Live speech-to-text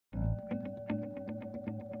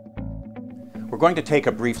We're going to take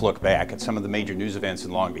a brief look back at some of the major news events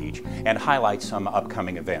in Long Beach and highlight some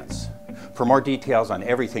upcoming events. For more details on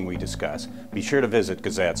everything we discuss, be sure to visit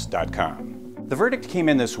gazettes.com. The verdict came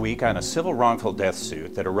in this week on a civil wrongful death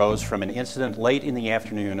suit that arose from an incident late in the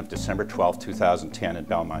afternoon of December 12, 2010 at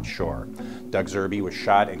Belmont Shore. Doug Zerbe was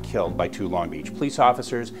shot and killed by two Long Beach police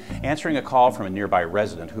officers answering a call from a nearby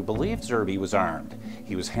resident who believed Zerbe was armed.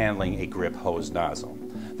 He was handling a grip hose nozzle.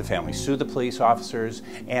 The family sued the police officers,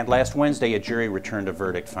 and last Wednesday a jury returned a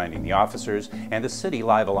verdict finding the officers and the city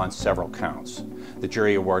liable on several counts. The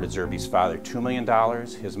jury awarded Zerbe's father $2 million,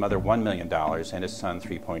 his mother $1 million, and his son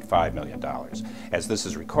 $3.5 million. As this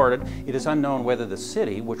is recorded, it is unknown whether the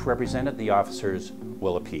city, which represented the officers,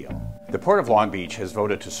 will appeal. The Port of Long Beach has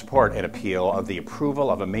voted to support an appeal of the approval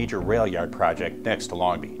of a major rail yard project next to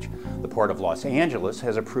Long Beach. The Port of Los Angeles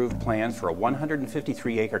has approved plans for a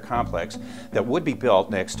 153-acre complex that would be built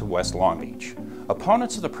next to West Long Beach.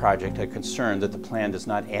 Opponents of the project are concerned that the plan does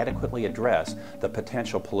not adequately address the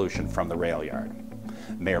potential pollution from the rail yard.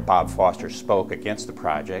 Mayor Bob Foster spoke against the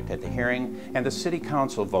project at the hearing, and the City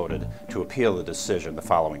Council voted to appeal the decision the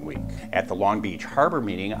following week. At the Long Beach Harbor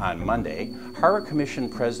meeting on Monday, Harbor Commission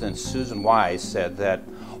President Susan Wise said that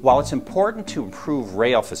while it's important to improve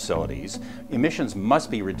rail facilities, emissions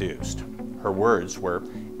must be reduced. Her words were,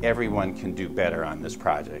 "Everyone can do better on this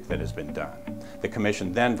project that has been done." The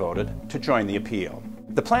Commission then voted to join the appeal.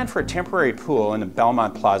 The plan for a temporary pool in the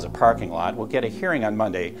Belmont Plaza parking lot will get a hearing on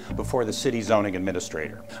Monday before the city zoning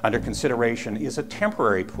administrator. Under consideration is a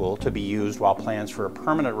temporary pool to be used while plans for a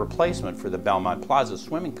permanent replacement for the Belmont Plaza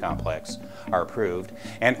swimming complex are approved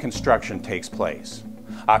and construction takes place.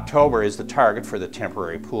 October is the target for the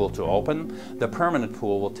temporary pool to open. The permanent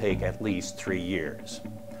pool will take at least 3 years.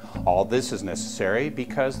 All this is necessary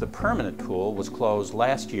because the permanent pool was closed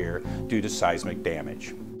last year due to seismic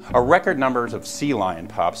damage. A record number of sea lion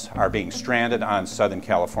pups are being stranded on Southern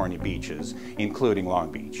California beaches, including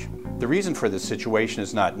Long Beach. The reason for this situation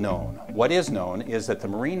is not known. What is known is that the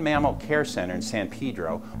Marine Mammal Care Center in San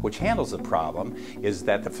Pedro, which handles the problem, is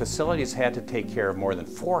that the facilities had to take care of more than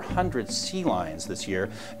 400 sea lions this year,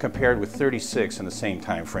 compared with 36 in the same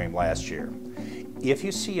time frame last year. If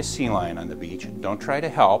you see a sea lion on the beach, don't try to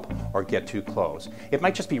help or get too close. It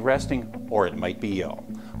might just be resting, or it might be ill.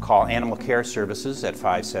 Call Animal Care Services at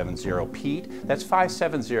 570-PETE, that's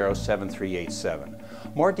 570-7387.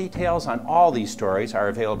 More details on all these stories are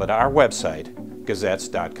available at our website,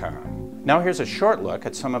 gazettes.com. Now here's a short look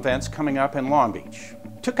at some events coming up in Long Beach.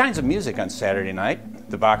 Two kinds of music on Saturday night.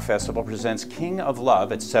 The Bach Festival presents King of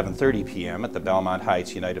Love at 7:30 p.m. at the Belmont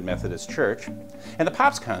Heights United Methodist Church. And the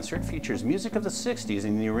Pops concert features music of the 60s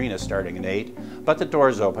in the arena starting at 8, but the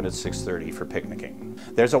doors open at 6:30 for picnicking.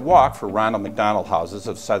 There's a walk for Ronald McDonald Houses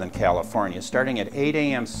of Southern California starting at 8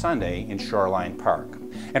 a.m. Sunday in Shoreline Park.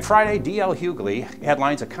 And Friday, D.L. Hughley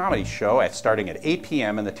headlines a comedy show starting at 8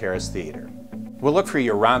 p.m. in the Terrace Theater. We'll look for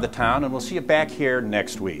you around the town, and we'll see you back here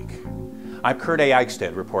next week. I'm Kurt A.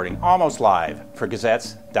 Eichsteadt reporting almost live for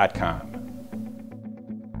Gazettes.com.